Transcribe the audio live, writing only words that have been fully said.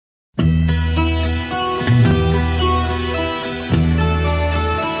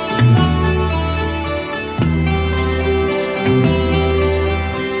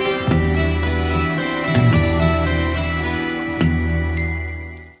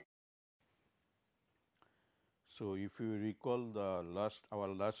So, if you recall the our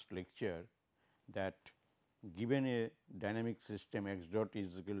last lecture, that given a dynamic system x dot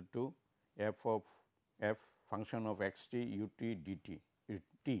is equal to f of f function of x t u t dt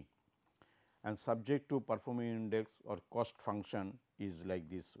t, and subject to performing index or cost function is like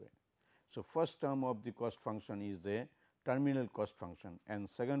this way. So, first term of the cost function is a terminal cost function, and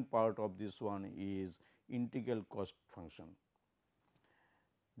second part of this one is integral cost function.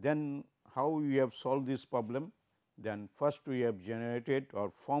 Then how we have solved this problem? Then first we have generated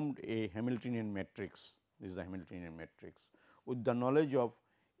or formed a Hamiltonian matrix, this is the Hamiltonian matrix, with the knowledge of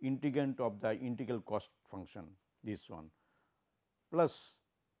integrand of the integral cost function, this one, plus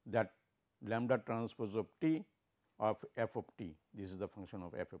that lambda transpose of t of f of t, this is the function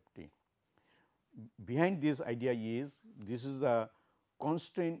of f of t. Behind this idea is, this is the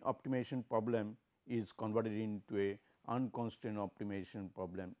constraint optimization problem is converted into a unconstrained optimization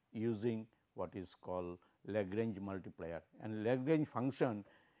problem using what is called Lagrange multiplier, and Lagrange function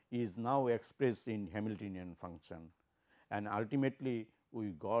is now expressed in Hamiltonian function, and ultimately we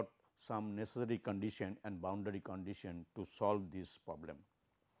got some necessary condition and boundary condition to solve this problem.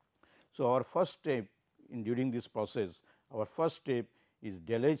 So, our first step in during this process, our first step is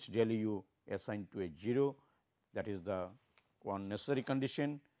del h del u assigned to a 0, that is the one necessary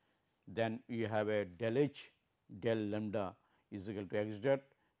condition. Then you have a del h del lambda is equal to x dot,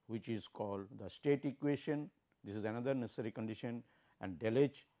 which is called the state equation. This is another necessary condition, and del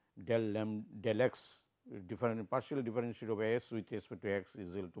h del x partial differential of s with respect to x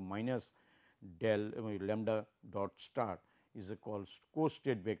is equal to minus del lambda dot star is called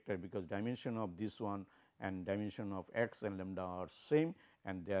co-state vector, because dimension of this one and dimension of x and lambda are same,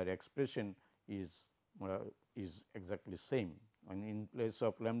 and their expression is exactly same. And in place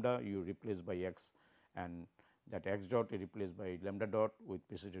of lambda you replace by x, and that x dot is replaced by lambda dot with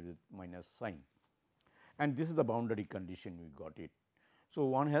preceded with minus sign, and this is the boundary condition we got it. So,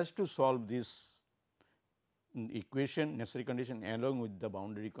 one has to solve this equation necessary condition along with the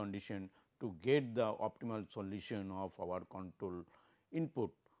boundary condition to get the optimal solution of our control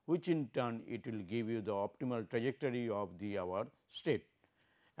input, which in turn it will give you the optimal trajectory of the our state,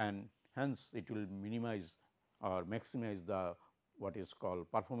 and hence it will minimize or maximize the what is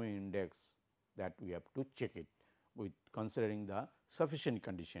called performance index that we have to check it with considering the sufficient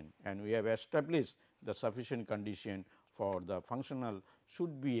condition, and we have established the sufficient condition for the functional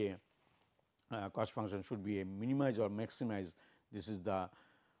should be a cost function should be a minimize or maximize. This is the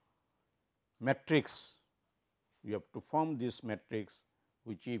matrix. You have to form this matrix,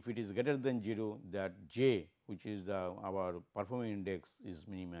 which if it is greater than 0, that j, which is the our performance index, is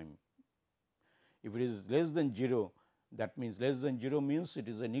minimum. If it is less than 0, that means less than 0 means it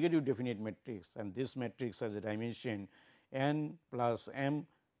is a negative definite matrix, and this matrix has a dimension n plus m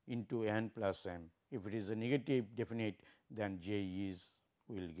into n plus m. If it is a negative definite, then j is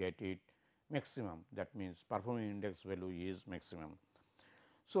will get it maximum, that means performance index value is maximum.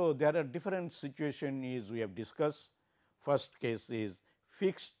 So, there are different situation is we have discussed. First case is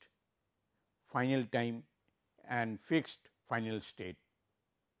fixed final time and fixed final state.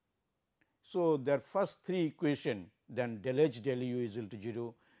 So, their first three equation, then del h del u is equal to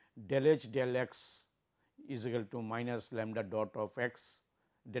 0, del h del x is equal to minus lambda dot of x,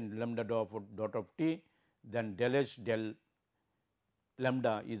 then lambda dot of t, then del h del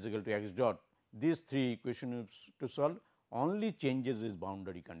lambda is equal to x dot. These three equations to solve, only changes is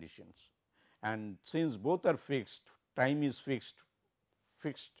boundary conditions, and since both are fixed, time is fixed,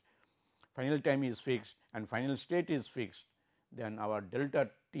 final time is fixed and final state is fixed, then our delta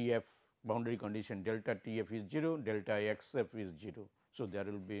T f boundary condition delta T f is 0, delta x f is 0. So, there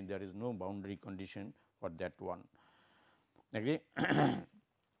is no boundary condition for that one. Okay.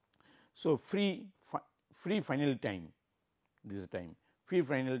 So, free final time, this is time, free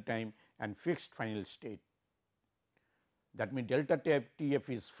final time and fixed final state, that means delta T f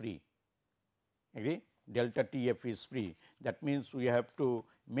is free, agree, delta T f is free, that means we have to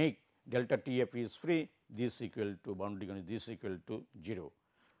make delta T f is free, this equal to boundary condition, this equal to 0,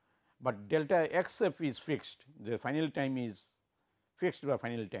 but delta x f is fixed, the final time is fixed by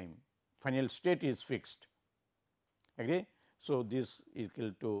final time, final state is fixed, agree. So, this is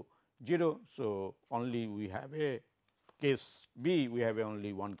equal to 0. So, only we have a case B, we have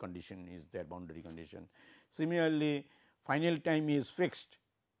only one condition is their boundary condition. Similarly, final time is fixed,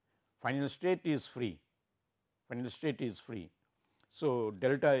 final state is free, final state is free. So,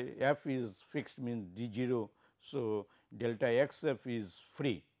 delta f is fixed means d 0. So, delta x f is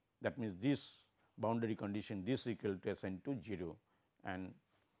free, that means this boundary condition this equal to assigned to 0, and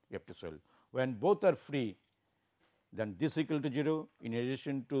you have to solve. When both are free, then this equal to 0. In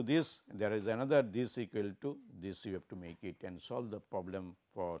addition to this, there is another this equal to this, you have to make it and solve the problem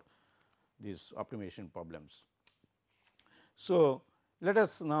for these optimization problems. So, let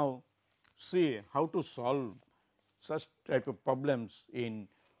us now see how to solve such type of problems in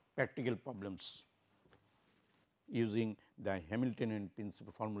practical problems using the Hamiltonian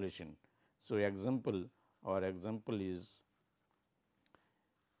principle formulation. So, our example is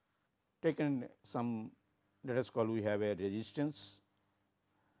taken some, let us call, we have a resistance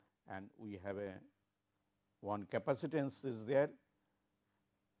and we have a one capacitance is there,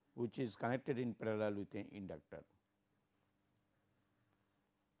 which is connected in parallel with an inductor.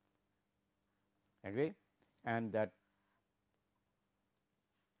 Agree? And that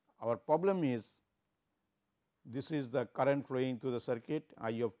our problem is, this is the current flowing through the circuit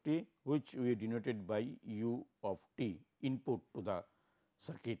I of t, which we denoted by U of t, input to the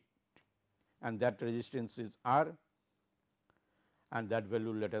circuit, and that resistance is R, and that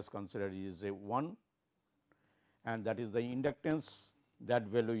value let us consider is a 1, and that is the inductance. That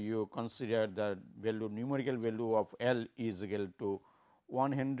value you consider the value, numerical value of L is equal to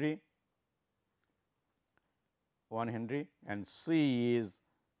 1 Henry, and C is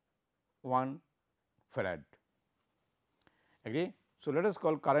 1 farad. Agree? So, let us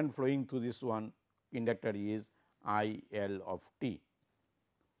call current flowing through this one inductor is I L of t,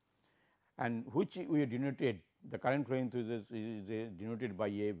 and which we denoted, the current flowing through this is denoted by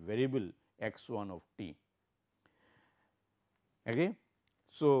a variable x 1 of t. Agree?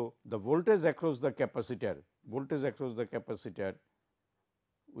 So, the voltage across the capacitor, with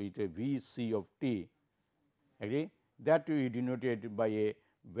a V c of t, agree, that we denoted by a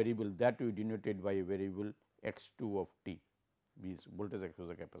variable, x 2 of t, is voltage across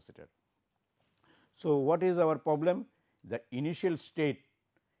the capacitor. So, what is our problem? The initial state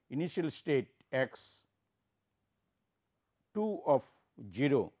x 2 of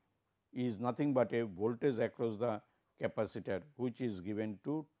 0 is nothing but a voltage across the capacitor, which is given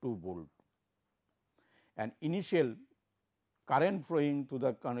to 2 volt, and initial current flowing to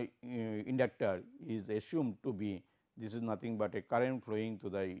the inductor is assumed to be, this is nothing but a current flowing to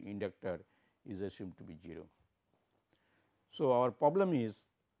the inductor is assumed to be 0. So, our problem is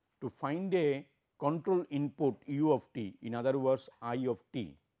to find a control input u of t, in other words I of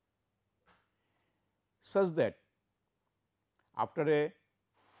t, such that after a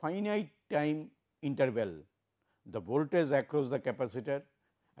finite time interval, the voltage across the capacitor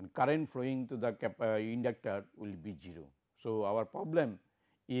and current flowing to the inductor will be 0. So, our problem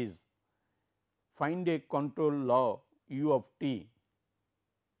is find a control law u of t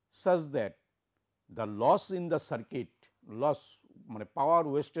such that the loss in the circuit, power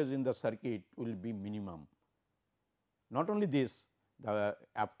wastage in the circuit will be minimum. Not only this,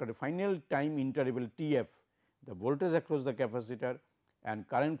 after a final time interval T f, the voltage across the capacitor and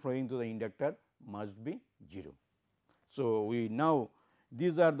current flowing to the inductor must be 0. So, we now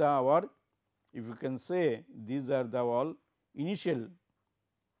these are the our, if you can say, these are the all initial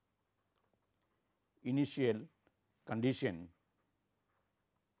condition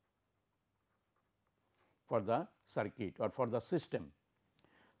for the circuit or for the system.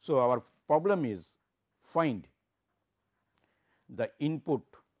 So, our problem is find the input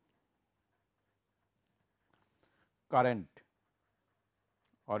current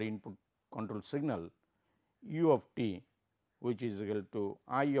or input control signal u of t, which is equal to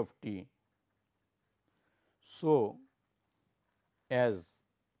I of t, so as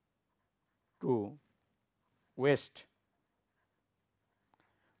to waste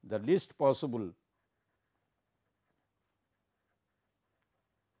the least possible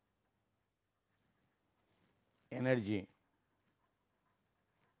energy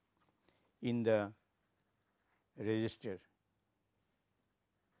in the resistor,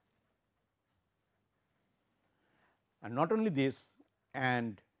 and not only this,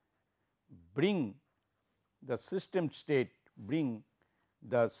 and bring the system state, bring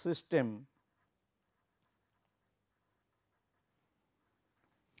the system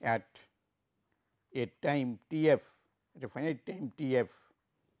at a time T f, at a finite time T f,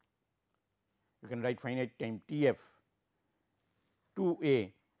 you can write finite time T f to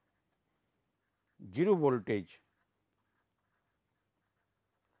a 0 voltage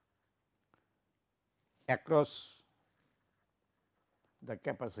across the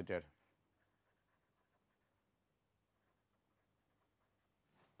capacitor.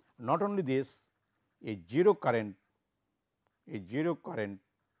 Not only this, a zero current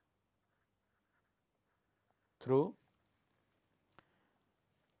through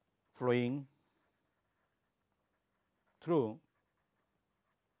flowing through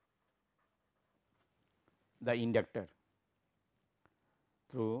the inductor,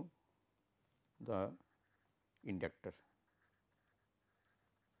 through the inductor.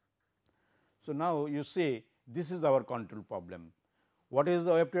 So, now you say this is our control problem. What is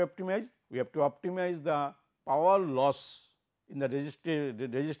the we have to optimize? We have to optimize the power loss in the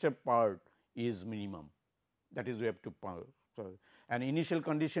resistor part is minimum, that is we have to power. So, an initial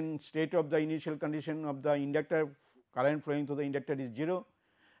condition state of the initial condition of the inductor, current flowing through the inductor is 0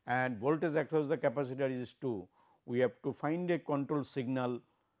 and voltage across the capacitor is 2. We have to find a control signal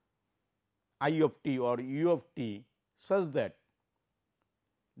I of t or u of t such that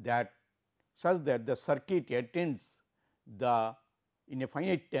the circuit attains the in a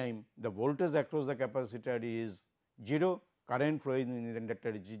finite time the voltage across the capacitor is 0, current flowing in the inductor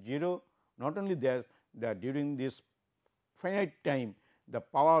is 0. Not only that during this finite time the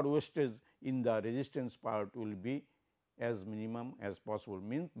power wastage in the resistance part will be as minimum as possible,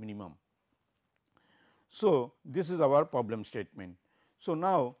 means minimum. So, this is our problem statement. So,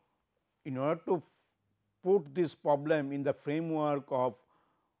 now in order to put this problem in the framework of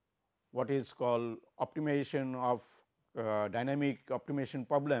what is called optimization of dynamic optimization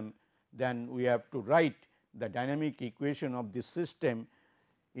problem, then we have to write the dynamic equation of this system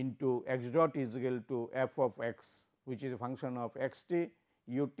into x dot is equal to f of x, which is a function of x t,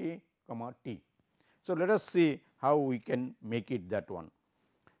 u t, comma t. So, let us see how we can make it that one.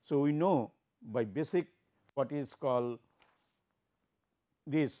 So, we know by basic what is called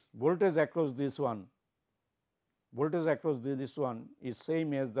this voltage across this one, voltage across this one is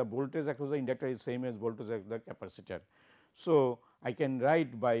same as the voltage across the inductor is same as voltage across the capacitor. So, I can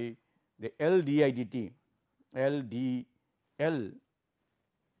write by the L d I dt, L d L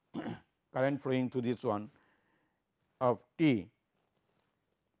current flowing through this one of t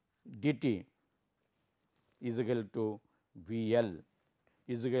dt is equal to V L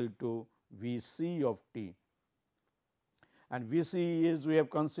is equal to V c of t, and V c is we have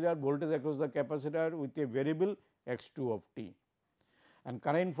considered voltage across the capacitor with a variable x 2 of t, and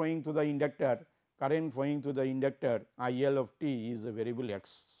current flowing through the inductor, I L of t is a variable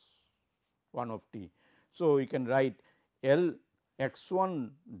x 1 of t. So, we can write L x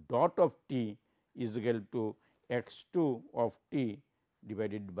 1 dot of t is equal to x 2 of t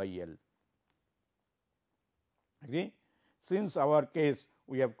divided by L. Agree? Since our case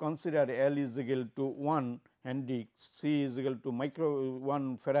we have considered L is equal to 1 Henry, C is equal to micro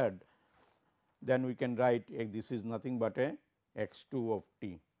 1 farad, then we can write this is nothing but a x 2 of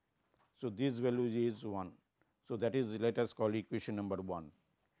t. So, this value is 1. So, that is let us call equation number 1.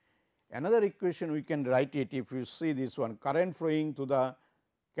 Another equation we can write it, if you see this one, current flowing to the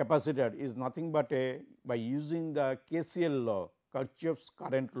capacitor is nothing but a, by using the KCL law, Kirchhoff's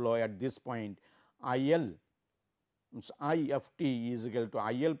current law at this point, I L I of t is equal to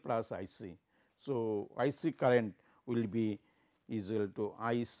I L plus I C. So, I C current will be is equal to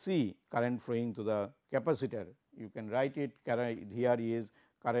I C current flowing to the capacitor. You can write it here is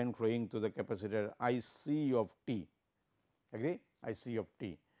current flowing to the capacitor I C of t, agree, I C of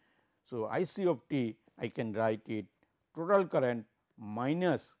t. So, I C of t I can write it total current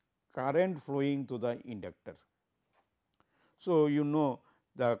minus current flowing to the inductor. So, you know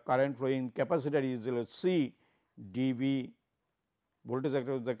the current flowing capacitor is equal to C dV voltage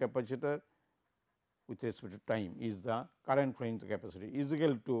across the capacitor with respect to time is the current flowing to the capacitor is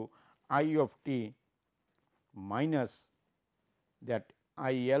equal to I of t minus that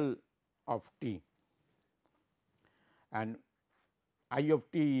I L of t, and I of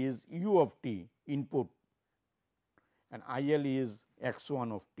t is u of t input and I L is x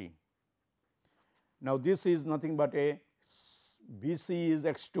 1 of t. Now, this is nothing but a B C is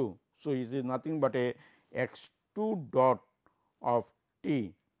x 2. So, it is nothing but a x 2 dot of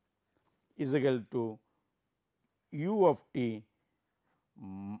t is equal to u of t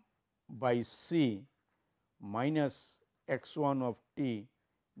by C minus x 1 of t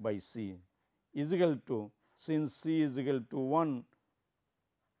by C is equal to, since C is equal to 1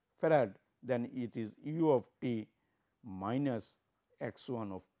 farad, then it is u of t minus x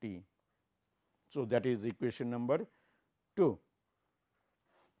 1 of t. So, that is equation number 2.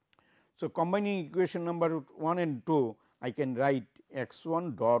 So, combining equation number 1 and 2, I can write x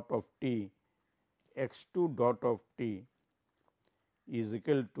 1 dot of t, x 2 dot of t is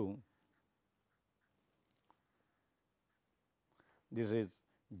equal to, this is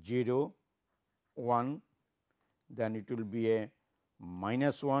 0, 1, then it will be a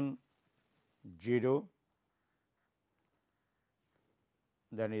minus 1, 0,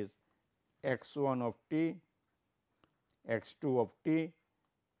 then is x 1 of t, x 2 of t,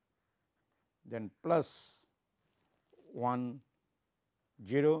 then plus 1,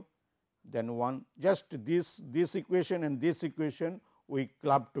 0, then 1, just this equation and this equation we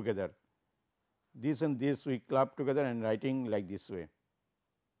club together, this and this we club together and writing like this way,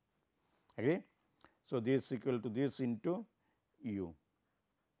 agree. So, this equal to this into u,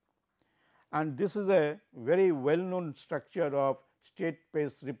 and this is a very well known structure of state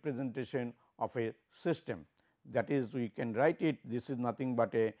space representation of a system. That is, we can write it, this is nothing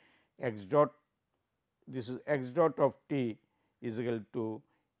but a x dot, this is x dot of t is equal to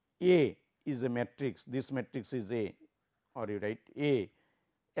A is a matrix, this matrix is A, or you write A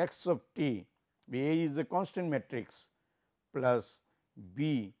x of t, A is a constant matrix plus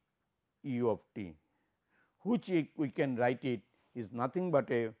B u of t, which we can write it is nothing but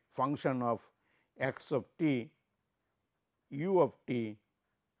a function of x of t, u of t,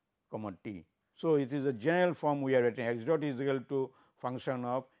 comma t. So, it is a general form we are writing, x dot is equal to function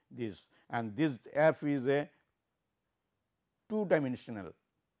of this, and this f is a 2 dimensional,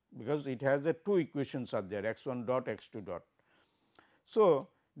 because it has a 2 equations are there, x 1 dot, x 2 dot. So,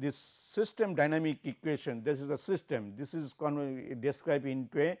 this system dynamic equation, this is a system, this is described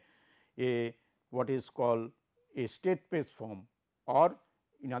into a what is called a state space form, or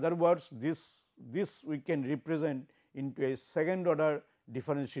in other words this we can represent into a second order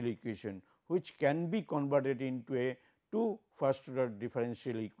differential equation, which can be converted into a 2 first order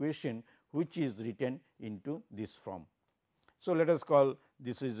differential equation, which is written into this form. So, let us call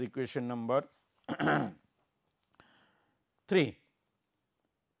this is equation number 3,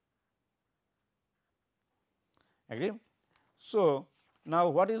 agree. So, now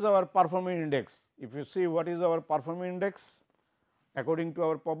what is our performance index? If you see what is our performance index according to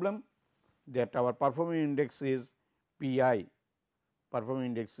our problem, that our performance index is Pi, performance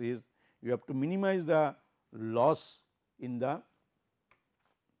index is, you have to minimize the loss in the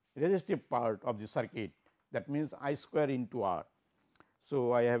resistive part of the circuit, that means I square into R.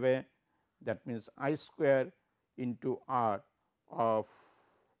 So, I have a, that means I square into R of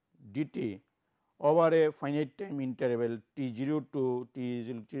dt over a finite time interval t 0 to t is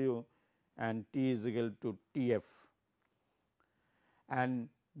equal to and t is equal to T f, and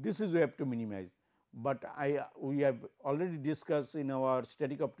this is we have to minimize. But we have already discussed in our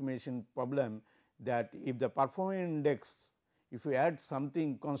static optimization problem that if the performance index, if you add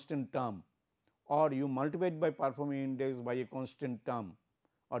something constant term, or you multiply it by performance index by a constant term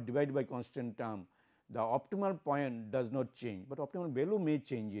or divide by constant term, the optimal point does not change, but optimal value may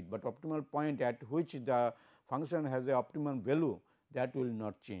change it, but optimal point at which the function has a optimal value, that will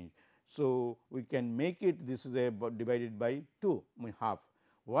not change. So, we can make it, this is a divided by 2 half.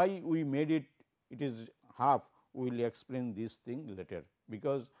 Why we made it, it is half, we will explain this thing later,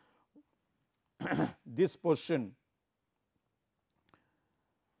 because this portion,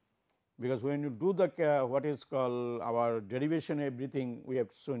 because when you do the what is called our derivation, everything we have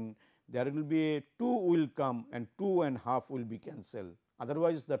shown, there will be a 2 will come and 2 and half will be cancelled,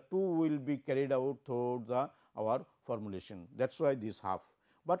 otherwise the 2 will be carried out through the our formulation, that is why this half.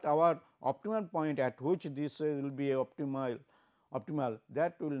 But our optimal point at which this will be optimal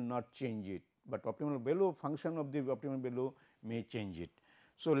that will not change it, but optimal value function of the optimal value may change it.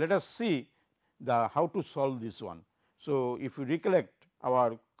 So, let us see the how to solve this one. So, if you recollect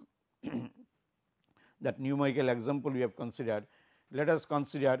our that numerical example we have considered, let us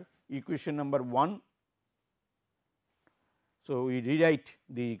consider equation number 1. So, we rewrite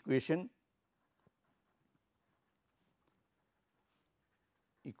the equations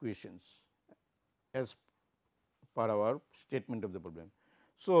as per our statement of the problem.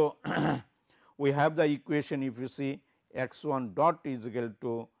 So, we have the equation, if you see x 1 dot is equal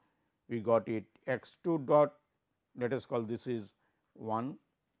to, we got it x 2 dot, let us call this is 1,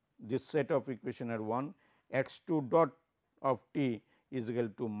 this set of equation are 1, x 2 dot of t is equal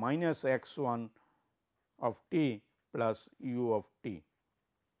to minus x 1 of t plus u of t.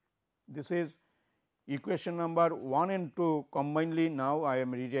 This is equation number 1 and 2 combinedly, now I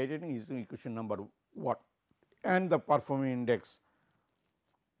am rewriting is equation number 1, and the performance index,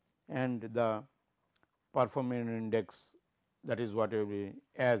 and the performance index, that is what will be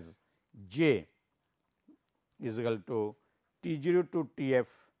as j is equal to T 0 to T f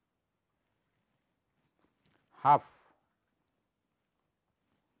half,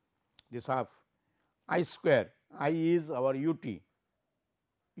 this half I square, I is our u t,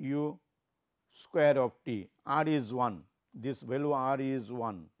 u square of t, r is 1, this value r is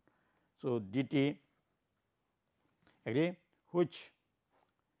 1. So, d t, agree, which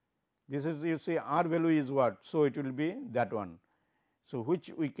this is, you see r value is what. So, it will be that one. So,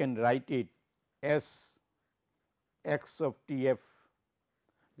 which we can write it as x of T f,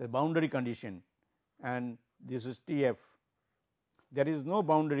 the boundary condition, and this is T f there is no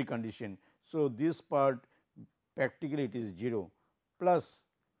boundary condition. So, this part practically it is 0 plus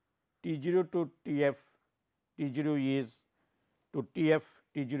T 0 to T f, T 0 is to T f,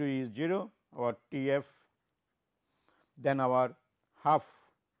 T 0 is 0 or T f, then our half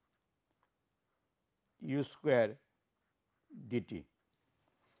u square dt.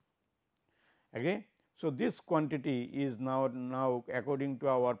 Okay. So, this quantity is now according to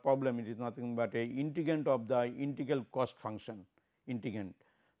our problem, it is nothing but a integrand of the integral cost function integrand.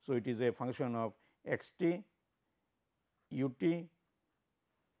 So, it is a function of x t, u t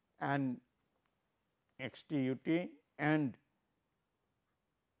and x t u t and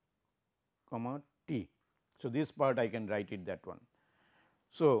comma t. So, this part I can write it that one.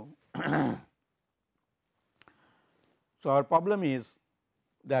 So, so our problem is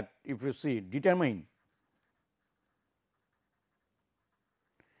that if you see determine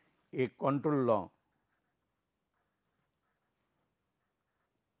a control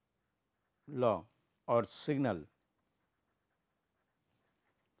law or signal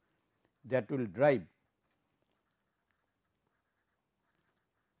that will drive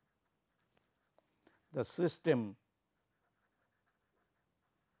the system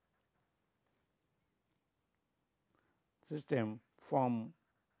from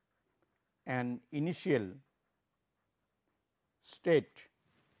an initial state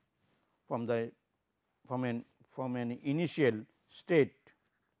from an initial state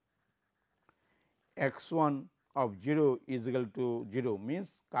x 1 of 0 is equal to 0 means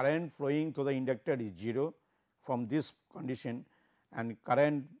current flowing through the inductor is 0 from this condition and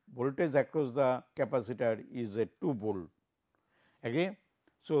current voltage across the capacitor is a 2 volt. Okay.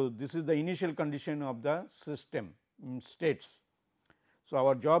 So, this is the initial condition of the system states. So,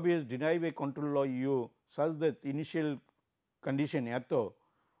 our job is derive a control law u such that initial condition ato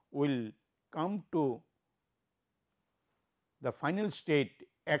will come to the final state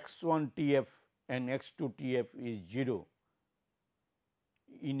x 1 T f and x 2 T f is 0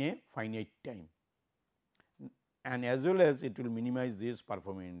 in a finite time, and as well as it will minimize this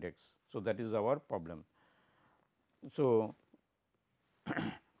performance index. So, that is our problem. So,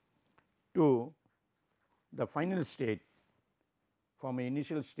 to the final state from a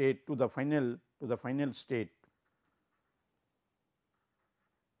initial state to the final state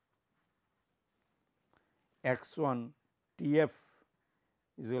x 1 T f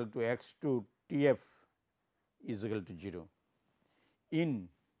is equal to x 2 T f is equal to 0 in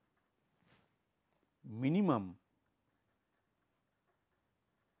minimum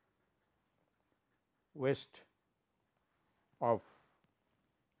waste of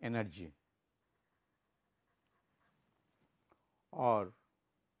energy or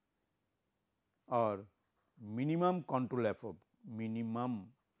minimum control effort, minimum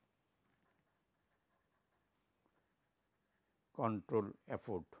control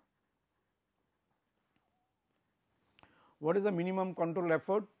effort. What is the minimum control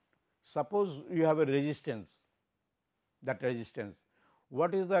effort? Suppose you have a resistance, that resistance.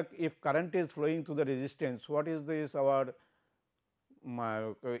 What is the, if current is flowing through the resistance, what is this our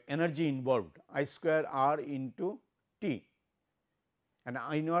energy involved? I square R into T, and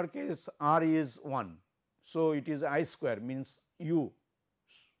in our case R is 1. So, it is I square means U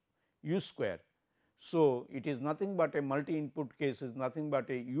square. So, it is nothing but a multi input case is nothing but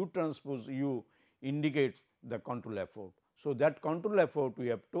a U transpose U indicates the control effort. So, that control effort we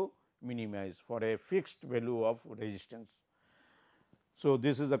have to minimize for a fixed value of resistance. So,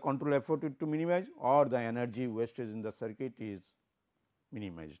 this is the control effort to minimize or the energy wastage in the circuit is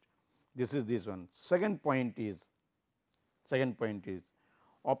minimized. This is this one. Second point is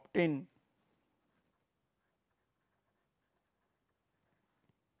obtain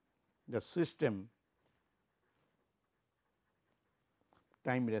the system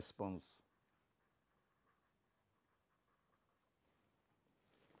time response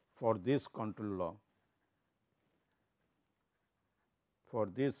for this control law, for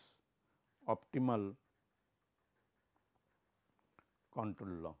this optimal control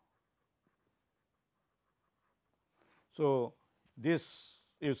law. So, this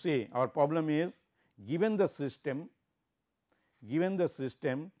you see our problem is given the system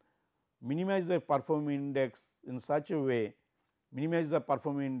minimize the performance index in such a way, minimize the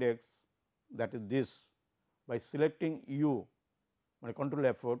performance index, that is this, by selecting U control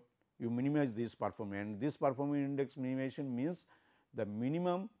effort you minimize this performance, and this performance index minimization means the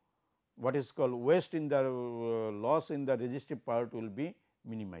minimum what is called waste in the loss in the resistive part will be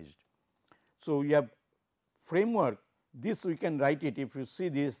minimized. So, we have framework, this we can write it, if you see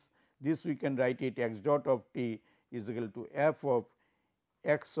this we can write it x dot of t is equal to f of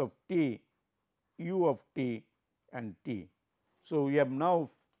x of t, u of t and t. So, we have now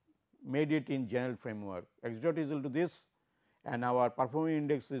made it in general framework, x dot is equal to this, and our performance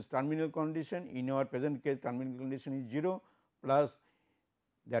index is terminal condition. In our present case, terminal condition is 0 plus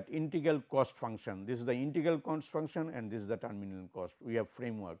that integral cost function. This is the integral cost function and this is the terminal cost. We have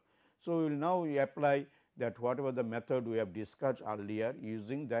framework. So, we will now apply that whatever the method we have discussed earlier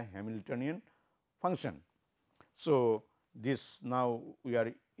using the Hamiltonian function. So, this now we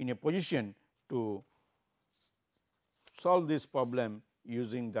are in a position to solve this problem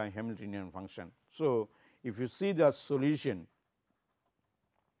using the Hamiltonian function. So, if you see the solution,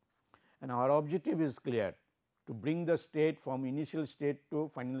 and our objective is clear, to bring the state from initial state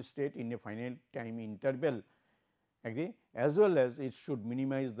to final state in a finite time interval, agree, as well as it should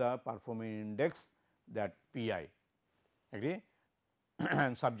minimize the performance index, that P I, agree,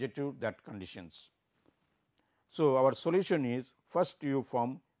 and subject to that conditions. So, our solution is first you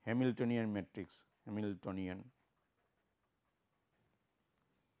form Hamiltonian matrix, Hamiltonian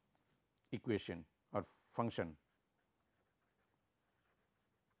equation or function.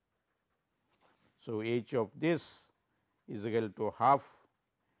 So, h of this is equal to half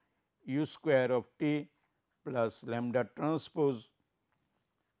u square of t plus lambda transpose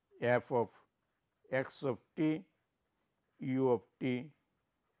f of x of t u of t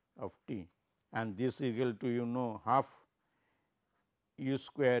and this is equal to half u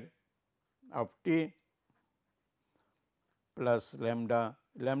square of t plus lambda.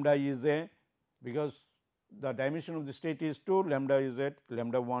 Lambda is a, because the dimension of the state is 2, lambda is at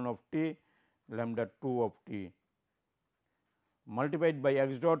lambda 1 of t, lambda 2 of t multiplied by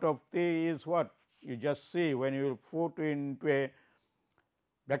x dot of t is what? You just see when you put into a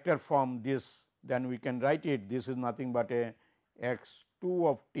vector form this, then we can write it, this is nothing but a x 2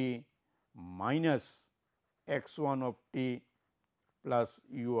 of t minus x 1 of t plus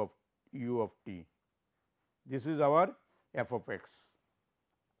u of t. This is our f of x.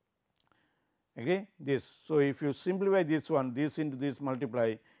 Agree this. So, if you simplify this one, this into this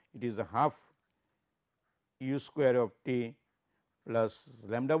multiply, it is a half u square of t plus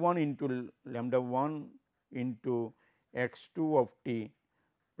lambda 1 into x 2 of t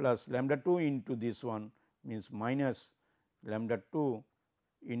plus lambda 2 into this one means minus lambda 2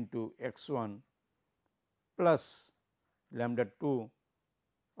 into x 1 plus lambda 2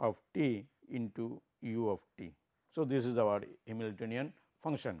 of t into u of t. So, this is our Hamiltonian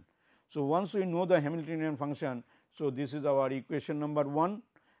function. So, once we know the Hamiltonian function, so this is our equation number 1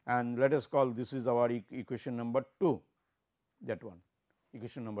 and let us call this is our equation number 2, that one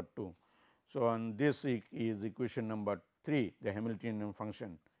equation number 2. So, and this is equation number 3, the Hamiltonian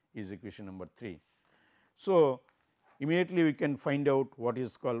function is equation number 3. So, immediately we can find out what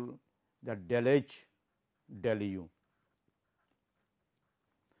is called the del h del u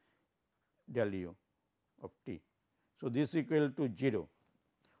of t. So, this equal to 0.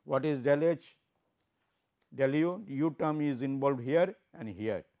 What is del h del u? U term is involved here and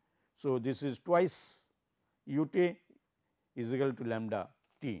here. So, this is twice u t is equal to lambda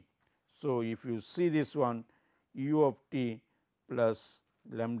t. So, if you see this one, u of t plus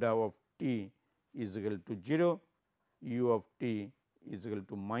lambda of t is equal to 0, u of t is equal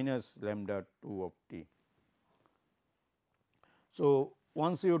to minus lambda 2 of t. So,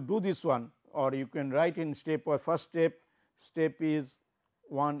 once you do this one, or you can write in step or first step is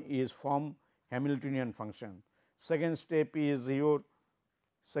 1 is form Hamiltonian function. Second step is your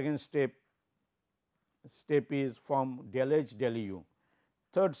second step is form del h del u.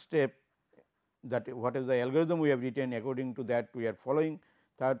 Third step, that what is the algorithm we have written, according to that we are following.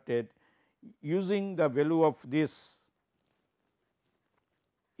 Third step, using the value of this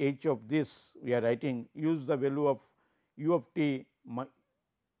h of this we are writing, use the value of u of t,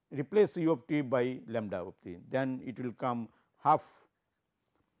 replace u of t by lambda of t, then it will come half,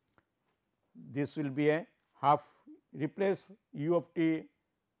 this will be a half, replace u of t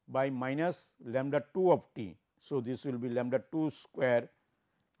by minus lambda 2 of t. So, this will be lambda 2 square,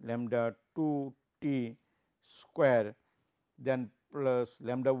 lambda 2 t square, then plus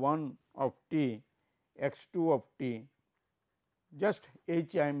lambda 1 of t x 2 of t, just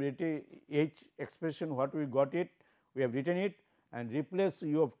h I am writing h expression what we got it, we have written it and replace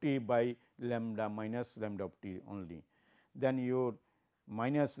u of t by lambda minus lambda of t only. Then your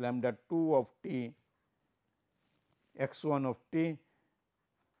minus lambda 2 of t x 1 of t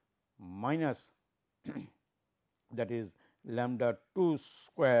minus that is lambda 2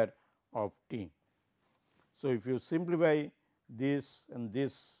 square of t. So, if you simplify this and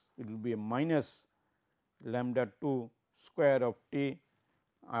this, it will be a minus lambda 2 square of t,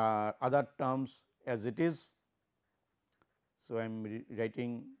 other terms as it is. So, I am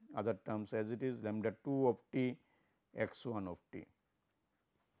writing other terms as it is, lambda 2 of t x 1 of t.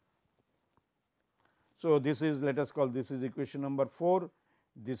 So, this is, let us call this is equation number 4,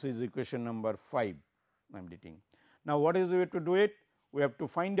 this is equation number 5 I am writing. Now, what is the way to do it? We have to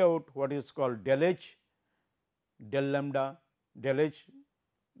find out what is called del H, del lambda, del H,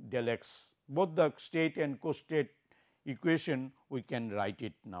 del x, both the state and co-state equation we can write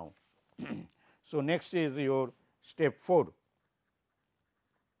it now. So, next is your step 4,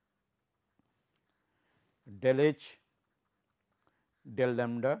 del H, del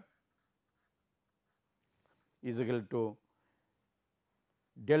lambda is equal to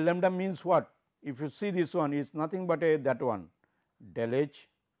del lambda means what? If you see this one is nothing but a that one del H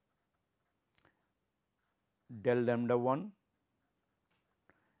del lambda 1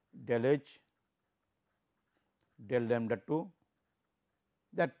 del H del lambda 2,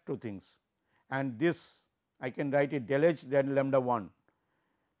 that two things, and this I can write it del H del lambda 1,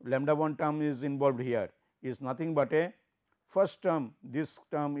 lambda 1 term is involved here, is nothing but a first term, this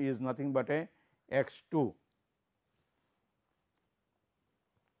term is nothing but a x 2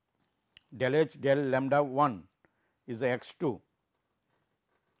 del H del lambda 1 is a x 2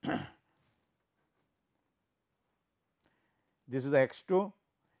 this is the x 2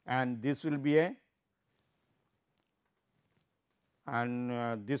 and this will be a,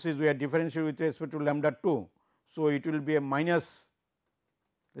 and this is we are differentiating with respect to lambda 2. So, it will be a minus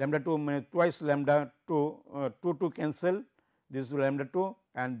lambda 2 twice lambda 2 2 cancel, this is lambda 2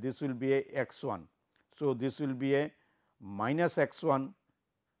 and this will be a x 1. So, this will be a minus x 1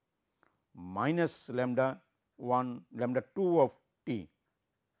 minus lambda 1 lambda 2 of t,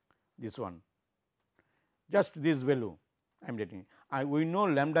 this one, just this value I am getting. We know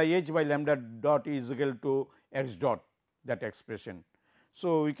lambda h by lambda dot is equal to x dot, that expression.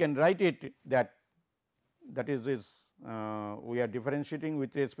 So, we can write it that is this we are differentiating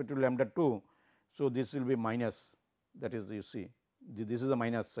with respect to lambda 2. So, this will be minus, that is you see this is the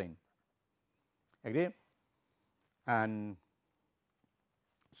minus sign, agree, and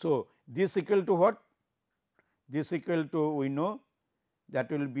so this equal to what? This equal to we know that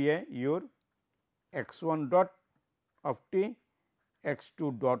will be a your x 1 dot of t, x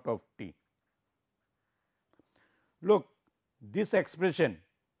 2 dot of t. Look, this expression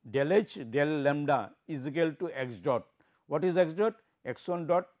del H del lambda is equal to x dot. What is x dot? X 1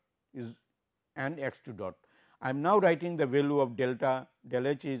 dot is and x 2 dot. I am now writing the value of delta, del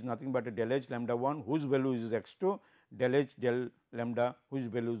H is nothing but a del H lambda 1 whose value is x 2, del H del lambda whose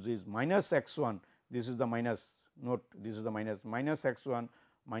value is minus x 1, this is the minus, note this is the minus x 1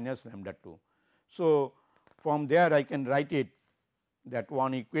 minus lambda 2. So, from there I can write it that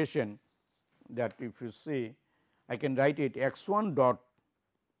one equation, that if you see I can write it x 1 dot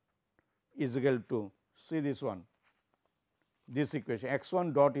is equal to, see this one, this equation x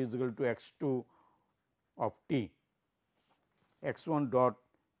 1 dot is equal to x 2 of t, x 1 dot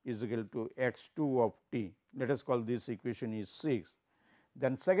is equal to x 2 of t. Let us call this equation is 6.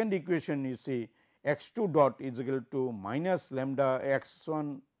 Then second equation you see x 2 dot is equal to minus lambda x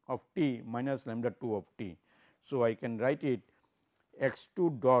 1 of t minus lambda 2 of t. So, I can write it x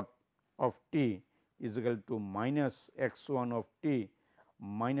 2 dot of t is equal to minus x 1 of t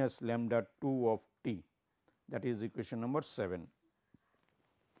minus lambda 2 of t, that is equation number 7.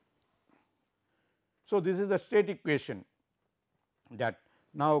 So, this is the state equation. That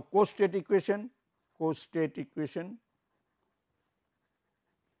now co-state equation,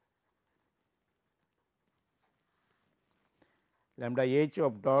 lambda h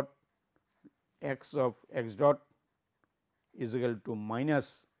of dot x of x dot is equal to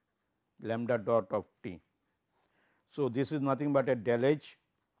minus lambda dot of t. So, this is nothing but a del h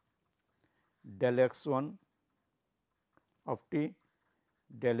del x 1 of t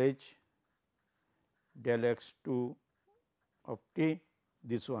del h del x 2 of t,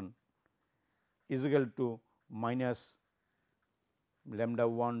 this one is equal to minus lambda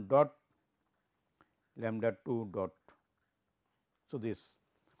 1 dot lambda 2 dot. So, this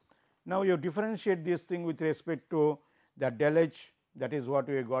now you differentiate this thing with respect to the del h, that is what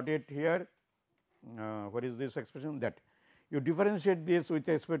we got it here. What is this expression? That you differentiate this with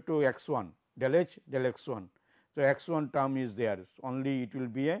respect to x 1 del h del x 1. So, x 1 term is there, only it will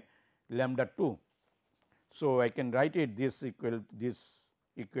be a lambda 2. So, I can write it this equal is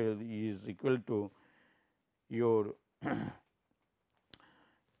equal to your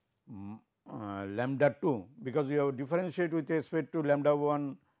lambda 2, because you have differentiate with respect to lambda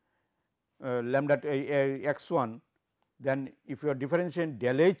 1 lambda x 1, then if you are differentiating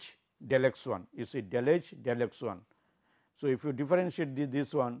del h del x 1, you see del h del x 1. So, if you differentiate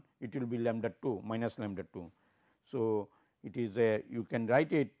this one, it will be lambda 2 minus lambda 2. So, it is a, you can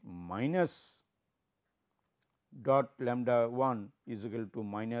write it minus dot lambda 1 is equal to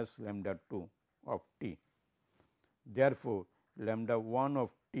minus lambda 2 of t. Therefore, lambda 1 of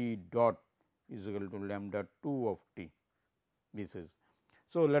t dot is equal to lambda 2 of t. This is.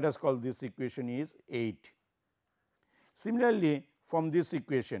 So, let us call this equation is 8. Similarly, from this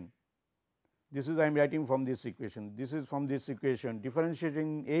equation, this is I am writing from this equation, this is from this equation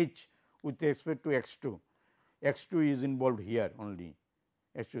differentiating h with respect to x 2, x 2 is involved here only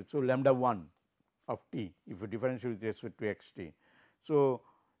x 2. So, lambda 1 of t if you differentiate with respect to x t. So,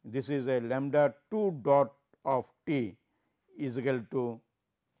 this is a lambda 2 dot of t is equal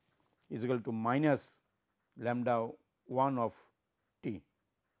to minus lambda 1 of t.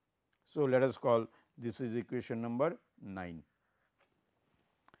 So, let us call this is equation number 9.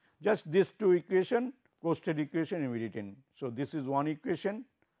 Just these two equation, co-state equation we written. So, this is one equation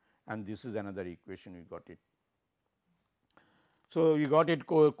and this is another equation, we got it. So, we got it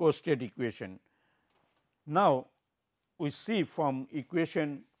co-state equation. Now, we see from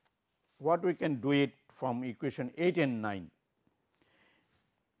equation what we can do it from equation 8 and 9.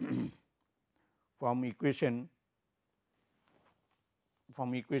 From equation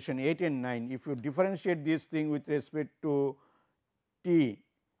 8 and 9, if you differentiate this thing with respect to t,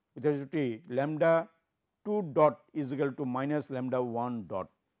 lambda 2 dot is equal to minus lambda 1 dot.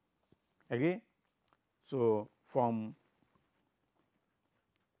 Okay. So, from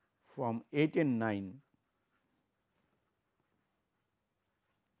 8 and 9,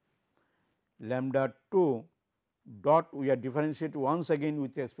 lambda 2 dot we are differentiate once again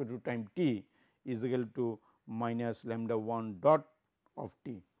with respect to time t is equal to minus lambda 1 dot of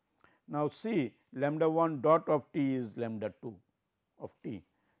t. Now, see lambda 1 dot of t is lambda 2 of t.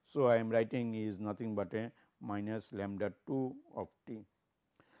 So, I am writing is nothing but a minus lambda 2 of t.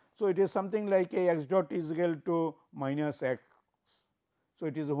 So, it is something like a x dot is equal to minus x. So,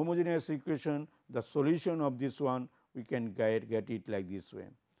 it is a homogeneous equation. The solution of this one we can get it like this way.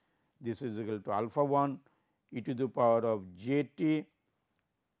 This is equal to alpha 1 e to the power of j t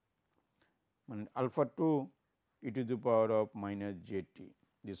and alpha 2 e to the power of minus j t,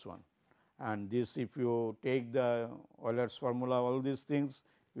 this one. And this if you take the Euler's formula, all these things,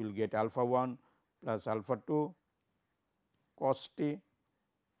 you will get alpha 1 plus alpha 2 cos t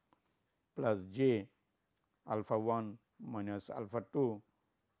plus j alpha 1 minus alpha 2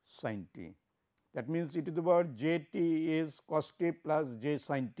 sin t. That means, e to the power j t is cos t plus j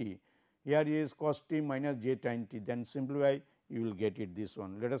sin t. Here is cos t minus j sin t. Then simplify, you will get it this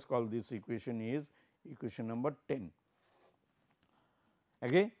one. Let us call this equation is equation number 10.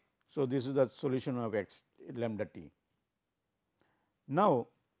 Okay. So, this is the solution of x lambda t. Now,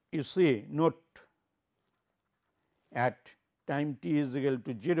 you see note at time t is equal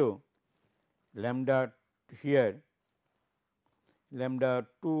to 0, lambda here lambda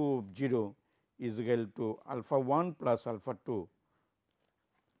 2 of 0 is equal to alpha 1 plus alpha 2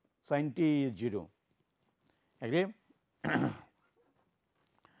 sin t is 0. Agree?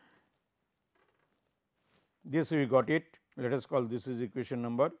 This we got it. Let us call this is equation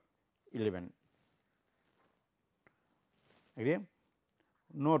number 11. Agree?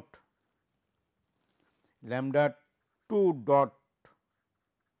 Note lambda 2 dot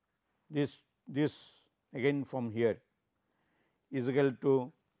this again from here is equal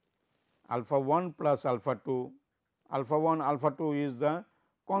to alpha 1 plus alpha 2. Alpha 1 alpha 2 is the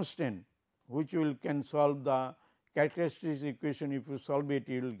constant which will can solve the characteristics equation. If you solve it,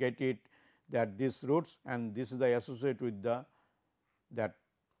 you will get it that this roots and this is the associate with the that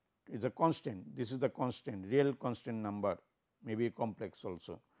is a constant. This is the constant, real constant number, maybe complex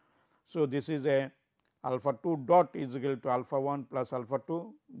also. So, this is a alpha 2 dot is equal to alpha 1 plus alpha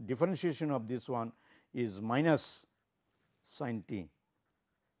 2. Differentiation of this one is minus sin t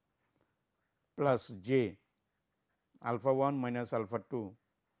plus j alpha 1 minus alpha 2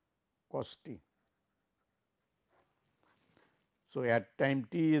 cos t. So, at time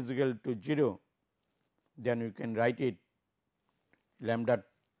t is equal to 0, then you can write it lambda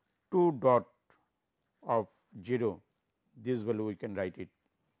 2 dot of 0, this value we can write it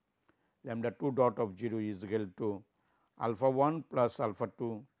lambda 2 dot of 0 is equal to alpha 1 plus alpha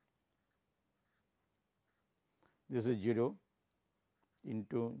 2, this is 0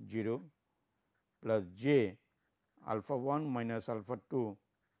 into 0 plus j alpha 1 minus alpha 2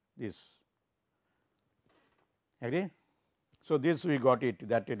 this. Agree? So, this we got it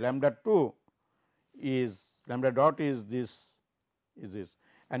that lambda 2 is lambda dot is this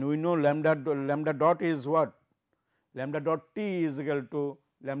and we know lambda dot is what? Lambda dot t is equal to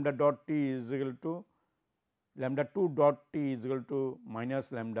lambda dot t is equal to lambda 2 dot t is equal to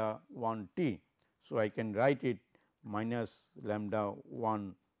minus lambda 1 t. So, I can write it minus lambda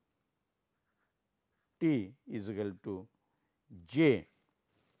 1 t is equal to j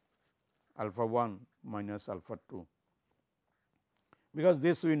alpha 1 minus alpha 2, because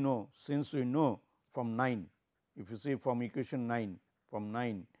this we know, since we know from 9, if you see from equation 9, from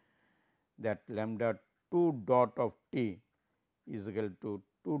 9 that lambda 2 dot of t is equal to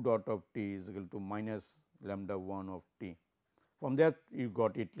 2 dot of t is equal to minus lambda 1 of t. From that you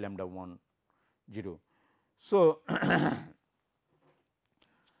got it lambda 1 0. So,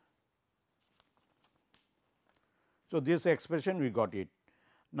 so this expression we got it.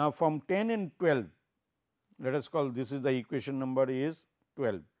 Now, from 10 and 12, let us call this is the equation number is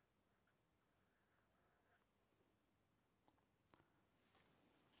 12.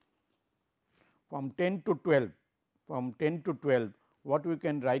 From 10 to 12, from 10 to 12, what we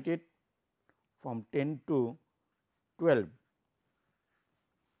can write it? From 10 to 12,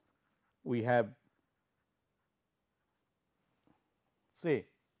 we have say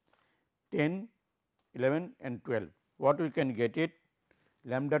 10, 11 and 12. What we can get it?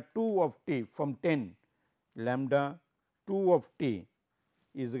 Lambda 2 of t from 10, lambda 2 of t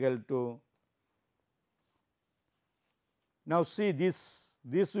is equal to, now see this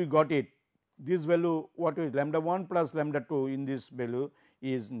we got it, this value what is lambda 1 plus lambda 2 in this value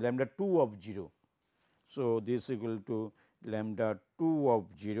is lambda 2 of 0. So, this is equal to lambda 2 of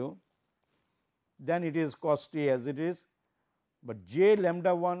 0, then it is cos t as it is, but j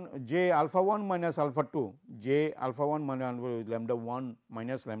lambda 1 j alpha 1 minus alpha 2 j alpha 1 minus lambda 1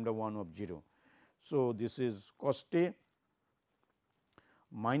 minus lambda 1 of 0. So, this is cos t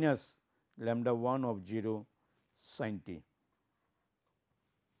minus lambda 1 of 0 sin t.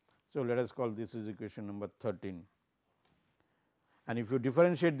 So, let us call this is equation number 13, and if you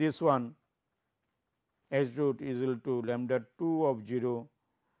differentiate this one, h root is equal to lambda 2 of 0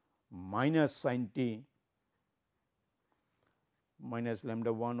 minus sin t minus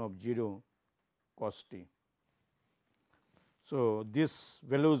lambda 1 of 0 cos t. So, this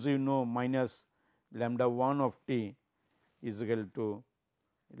values you know minus lambda 1 of t is equal to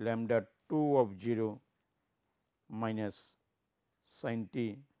lambda 2 of 0 minus sin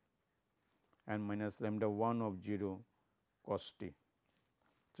t and minus lambda 1 of 0 cos t.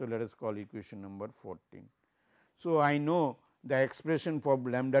 So, let us call equation number 14. So, I know the expression for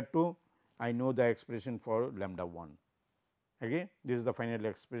lambda 2, I know the expression for lambda 1. Okay, this is the final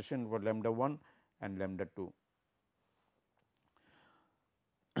expression for lambda 1 and lambda 2.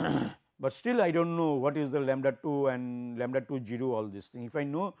 But still I do not know what is the lambda 2 and lambda 2 0 all these things. If I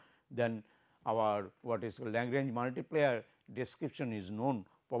know, then our what is called Lagrange multiplier description is known,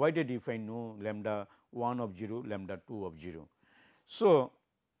 provided if I know lambda 1 of 0, lambda 2 of 0. So,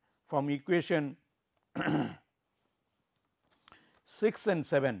 from equation 6 and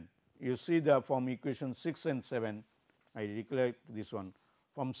 7, you see the from equation 6 and 7, I recollect this one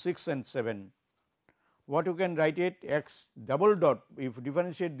from 6 and 7, what you can write it x double dot, if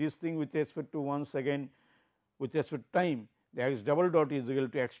differentiate this thing with respect to once again with respect to time, the x double dot is equal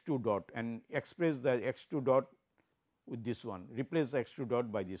to x 2 dot, and express the x 2 dot with this one, replace x 2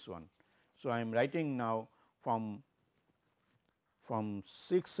 dot by this one. So, I am writing now from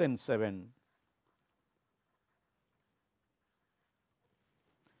 6 and 7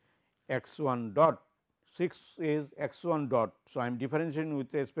 x 1 dot, 6 is x 1 dot. So, I am differentiating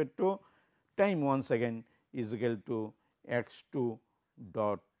with respect to time once again is equal to x 2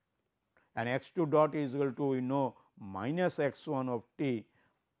 dot, and x 2 dot is equal to we know minus x 1 of t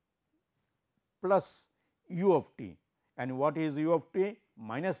plus u of t, and what is u of t?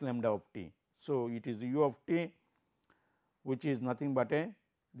 Minus lambda of t. So, it is u of t which is nothing but a,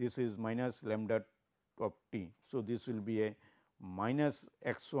 this is minus lambda of t. So, this will be a minus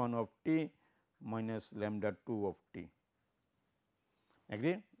x 1 of t minus lambda 2 of t.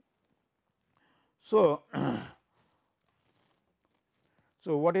 Agree? So,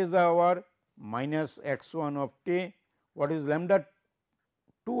 so what is the our minus x 1 of t? What is lambda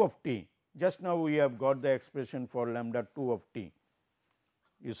 2 of t? Just now we have got the expression for lambda 2 of t.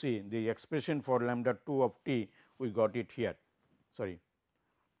 You see the expression for lambda 2 of t, we got it here, sorry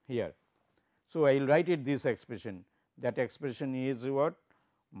here. So, I will write it this expression, that expression is what?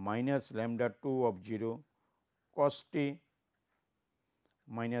 Minus lambda 2 of 0 cos t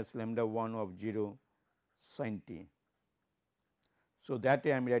minus lambda 1 of 0 sin t. So, that I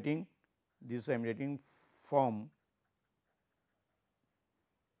am writing, this I am writing from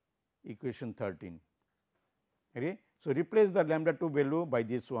equation 13. Okay. So, replace the lambda 2 value by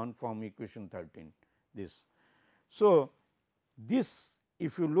this one from equation 13 this. So, this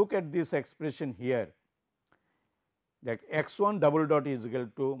if you look at this expression here, that x 1 double dot is equal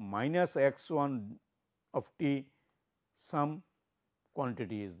to minus x 1 of t sum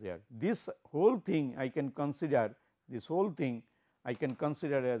quantity is there. This whole thing I can consider, this whole thing I can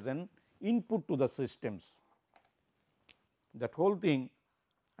consider as an input to the systems. That whole thing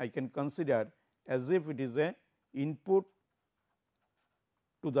I can consider as if it is a input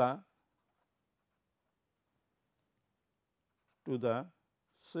to the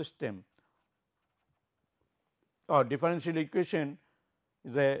system, or differential equation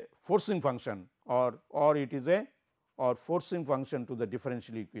is a forcing function, or it is a forcing function to the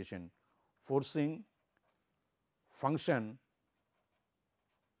differential equation, forcing function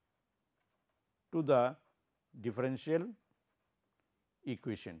to the differential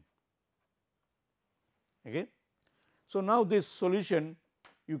equation. Okay. So, now this solution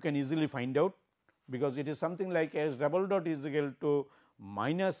you can easily find out, because it is something like S double dot is equal to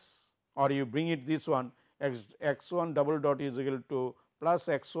minus, or you bring it this one, x 1 double dot is equal to plus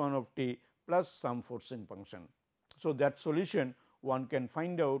x 1 of t plus some forcing function. So, that solution one can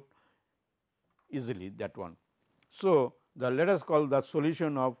find out easily, that one. So, let us call the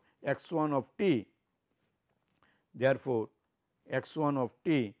solution of x 1 of t. Therefore, x 1 of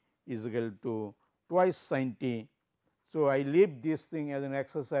t is equal to twice sin t. So, I leave this thing as an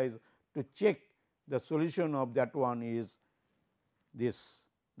exercise to check the solution of that one is this,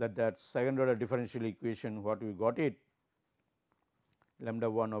 that second order differential equation, what we got it, lambda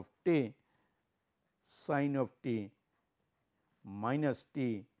 1 of t sin of t minus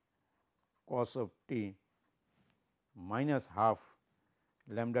t cos of t minus half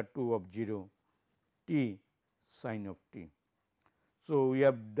lambda 2 of 0 t sin of t. So, we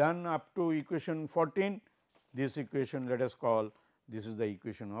have done up to equation 14. This equation let us call, this is the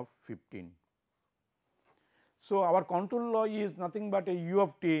equation of 15. So, our control law is nothing but a u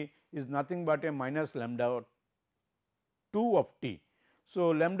of t is nothing but a minus lambda 2 of t. So,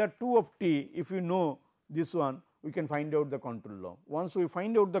 lambda 2 of t, if you know this one, we can find out the control law. Once we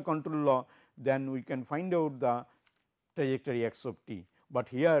find out the control law, then we can find out the trajectory x of t. But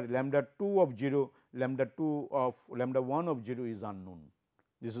here lambda 2 of 0, lambda 2 of lambda 1 of 0 is unknown.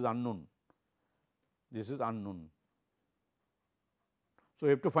 This is unknown. This is unknown. So,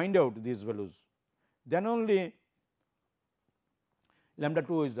 you have to find out these values. Then only lambda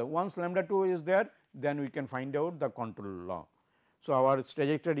 2 is there. Once lambda 2 is there, then we can find out the control law. So, our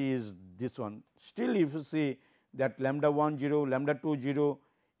trajectory is this one. Still, if you see that lambda 1 0, lambda 2 0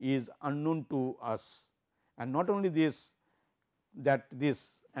 is unknown to us, and not only this, that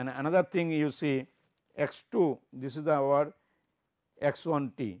this, and another thing you see x 2, this is our x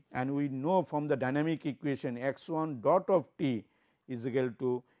 1 t, and we know from the dynamic equation x 1 dot of t is equal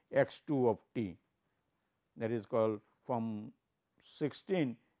to x 2 of t, that is called from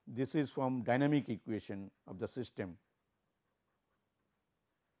 16, this is from dynamic equation of the system,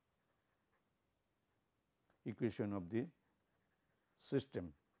 equation of the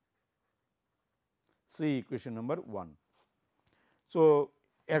system, see equation number 1. So,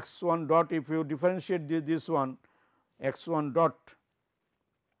 x 1 dot, if you differentiate this one, x 1 dot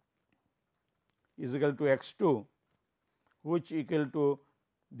is equal to x 2, which equal to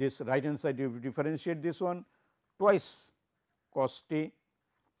this right hand side, if you differentiate this one, twice cos t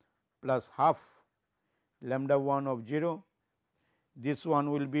plus half lambda 1 of 0, this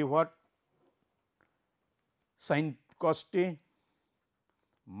one will be what, sin cos t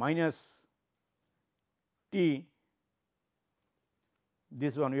minus t,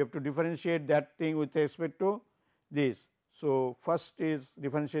 this one we have to differentiate that thing with respect to this. So, first is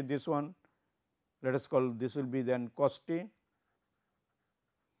differentiate this one, let us call this will be then cos t,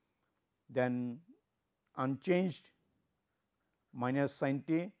 then unchanged minus sin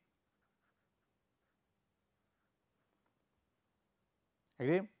t,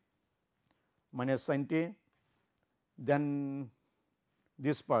 agree, minus sin t, then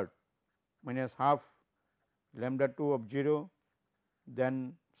this part minus half lambda 2 of 0,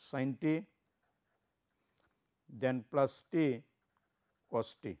 then sin t, then plus t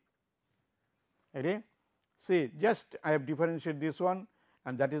cos t. Agree? See, just I have differentiated this one,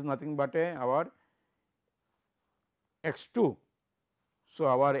 and that is nothing but our x 2. So,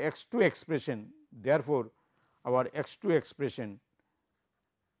 our x 2 expression, therefore, our x 2 expression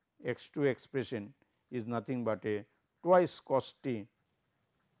is nothing but a twice cos t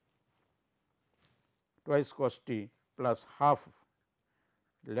plus half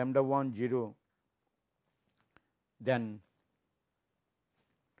lambda 1 0, then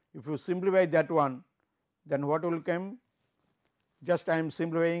if you simplify that one, then what will come? Just I am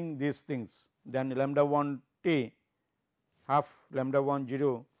simplifying these things, then lambda 1 t half lambda 1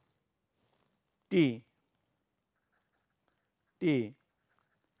 0 t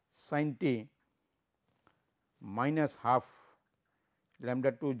sin t minus half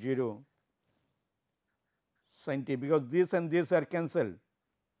lambda 2 0 sin t, because this and this are cancelled.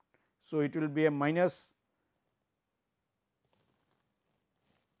 So, it will be a minus,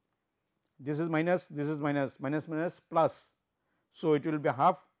 this is minus, this is minus, minus minus plus. So, it will be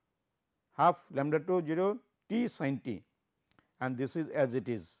half lambda 2 0 t sin t, and this is as it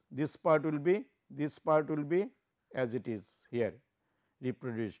is. This part will be as it is here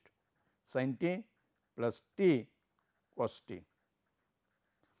reproduced, sin t plus t cos t.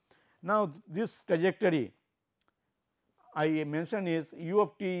 Now, this trajectory I mentioned is u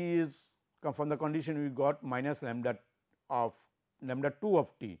of t is from the condition we got minus lambda 2 of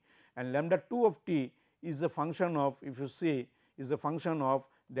t, and lambda 2 of t is a function of, if you see, is a function of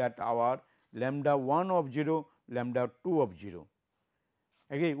that our lambda 1 of 0, lambda 2 of 0.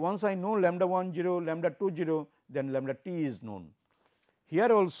 Again, once I know lambda 1 0, lambda 2 0, then lambda t is known. Here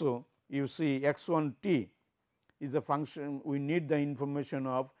also you see x 1 t is a function, we need the information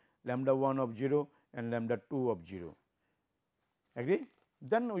of lambda 1 of 0 and lambda 2 of 0. Agree?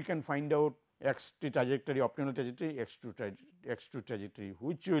 Then we can find out x t trajectory, optimal trajectory, x 2 trajectory,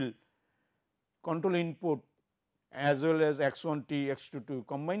 which will control input as well as x 1 t, x 2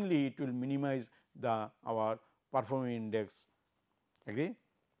 combinedly, it will minimize the our performance index. Agree?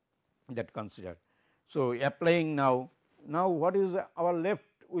 That consider. So, applying now what is our left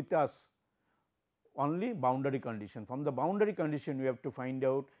with us? Only boundary condition. From the boundary condition we have to find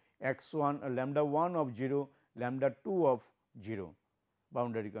out x 1 lambda 1 of 0, lambda 2 of 0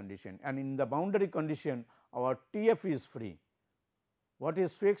 boundary condition, and in the boundary condition our T f is free. What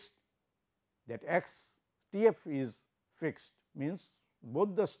is fixed? That x T f is fixed, means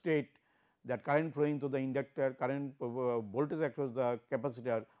both the state, that current flowing to the inductor, current voltage across the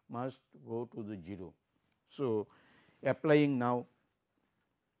capacitor must go to the 0. So, applying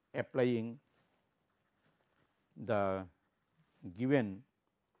the given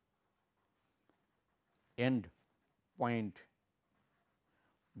end point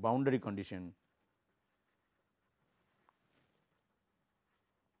boundary condition,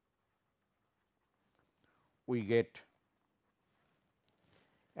 we get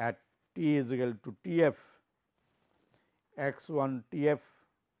at t is equal to T f x 1 T f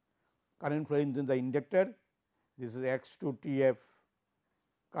current flowing in the inductor, this is x 2 T f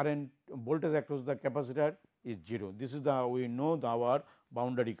current voltage across the capacitor is 0. This is the, we know our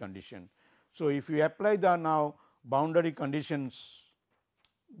boundary condition. So, if you apply the now boundary conditions,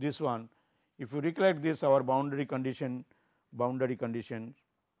 this one, if you recollect this our boundary condition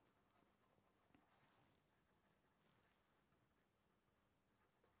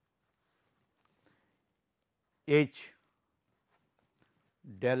H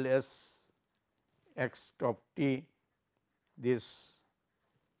del S x of t, this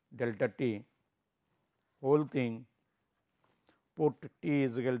delta t whole thing, put t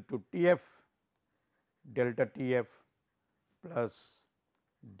is equal to T f delta T f plus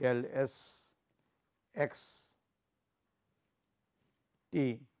del S x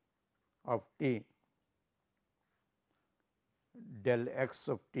t of t del x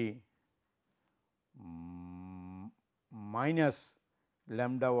of t minus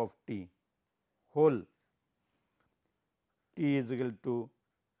lambda of t whole, t is equal to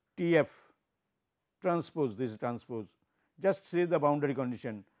T f transpose, this is transpose, just say the boundary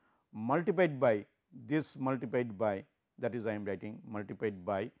condition multiplied by this, multiplied by, that is I am writing multiplied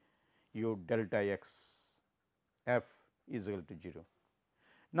by u delta x f is equal to 0.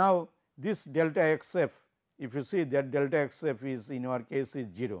 Now, this delta x f, if you see that delta x f is in our case is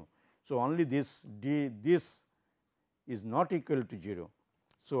 0. So, only this this is not equal to 0.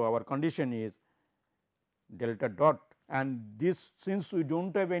 So, our condition is delta dot, and this, since we do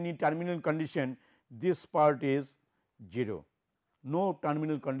not have any terminal condition, this part is 0, no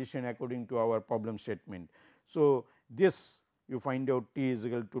terminal condition according to our problem statement. So, this you find out t is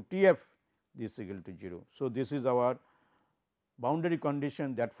equal to T f, this is equal to 0. So, this is our boundary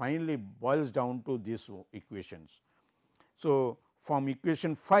condition that finally boils down to these equations. So, from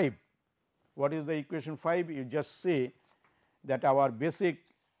equation 5, what is the equation 5? You just say that our basic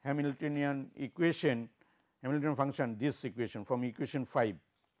Hamiltonian equation, Hamiltonian function, this equation from equation 5,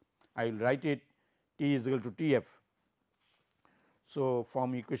 I will write it t is equal to T f. So,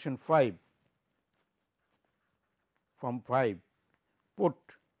 from equation 5, put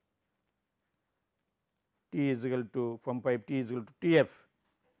t is equal to, from 5 t is equal to T f,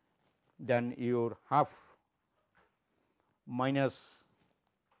 then your half minus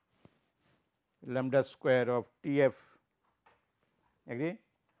lambda square of T f, agree,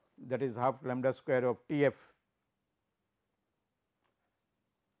 that is half lambda square of T f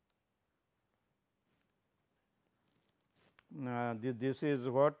this is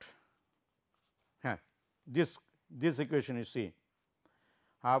what this equation you see,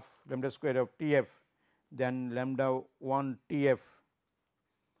 half lambda square of T f, then lambda 1 T f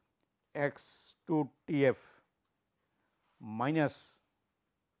x 2 T f minus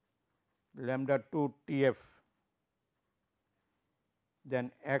lambda 2 T f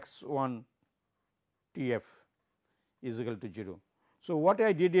then x 1 T f is equal to 0. So, what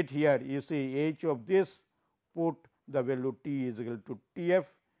I did it here, you see h of this, put the value t is equal to T f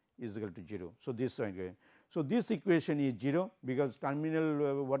is equal to 0. So, this one. So, this equation is 0 because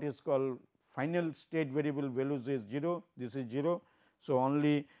terminal what is called final state variable values is 0, this is 0. So,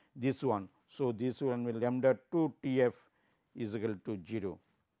 only this one. So, this one will lambda 2 T f is equal to 0.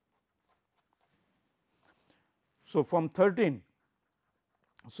 So, from 13,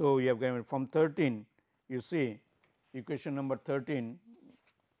 so we have given from 13, you see equation number 13,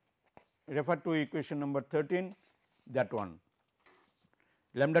 refer to equation number 13, that one,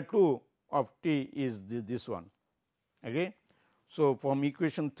 lambda 2 of t is this one. Okay. So, from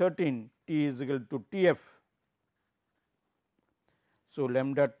equation 13, t is equal to T f. So,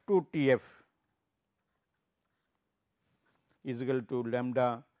 lambda 2 T f is equal to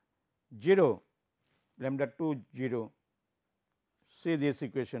lambda 0, lambda 2 0. See this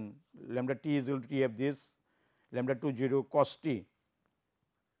equation, lambda t is equal to T f this, lambda 2 0 cos t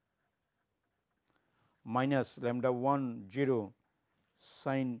minus lambda 1 0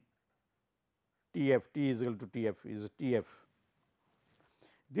 sin T f, t is equal to T f is T f.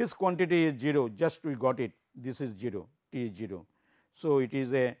 This quantity is 0, just we got it, this is 0, t is 0. So, it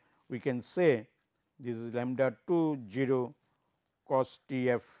is a, we can say this is lambda 2 0 cos T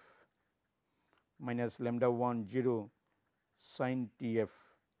f minus lambda 1 0 sin T f,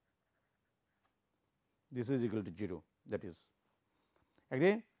 this is equal to 0, that is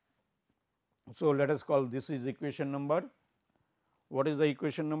agree. So, let us call this is equation number, what is the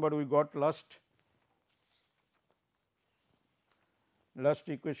equation number we got last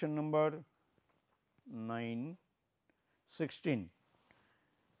equation number 9, 16,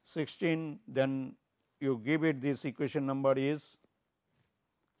 then you give it this equation number is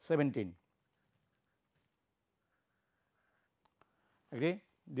 17. Agree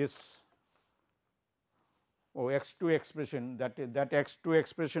this x 2 expression, that x 2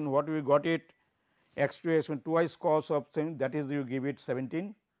 expression what we got it, x 2 expression twice cos of same, that is you give it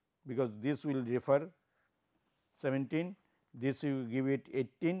 17 because this will refer 17, this you give it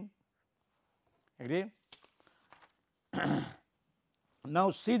 18. Agree.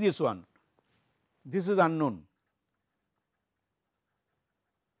 Now, see this one, this is unknown,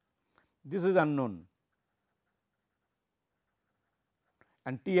 this is unknown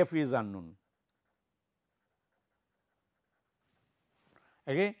and T f is unknown.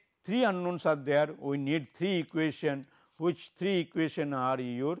 Okay. 3 unknowns are there, we need 3 equation, which 3 equation are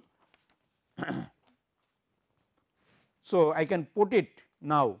your so, I can put it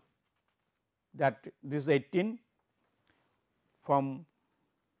now that this is 18 from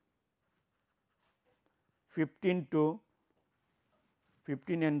 15 to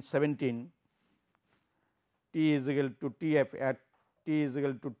 15 and 17, t is equal to T f at t is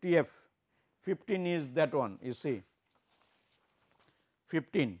equal to T f, 15 is that one you see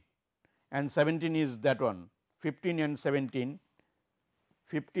 15 and 17 is that one, 15 and 17,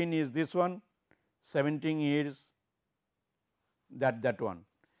 15 is this one, 17 is that one.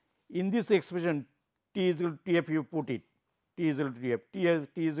 In this expression t is equal to T f you put it, t is equal to T f,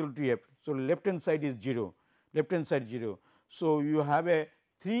 t is equal to T f. So, left hand side is 0, left hand side 0. So, you have a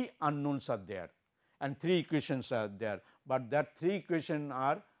 3 unknowns are there and 3 equations are there, but that 3 equations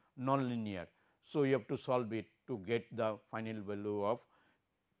are non-linear. So, you have to solve it to get the final value of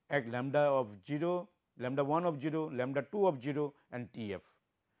lambda of 0, lambda 1 of 0, lambda 2 of 0 and T f,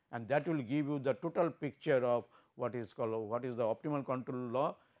 and that will give you the total picture of what is called what is the optimal control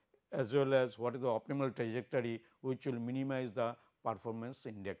law as well as what is the optimal trajectory which will minimize the performance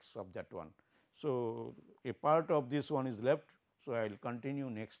index of that one. So, a part of this one is left. So, I will continue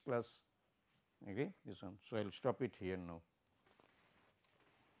next class, okay, this one. So, I will stop it here now.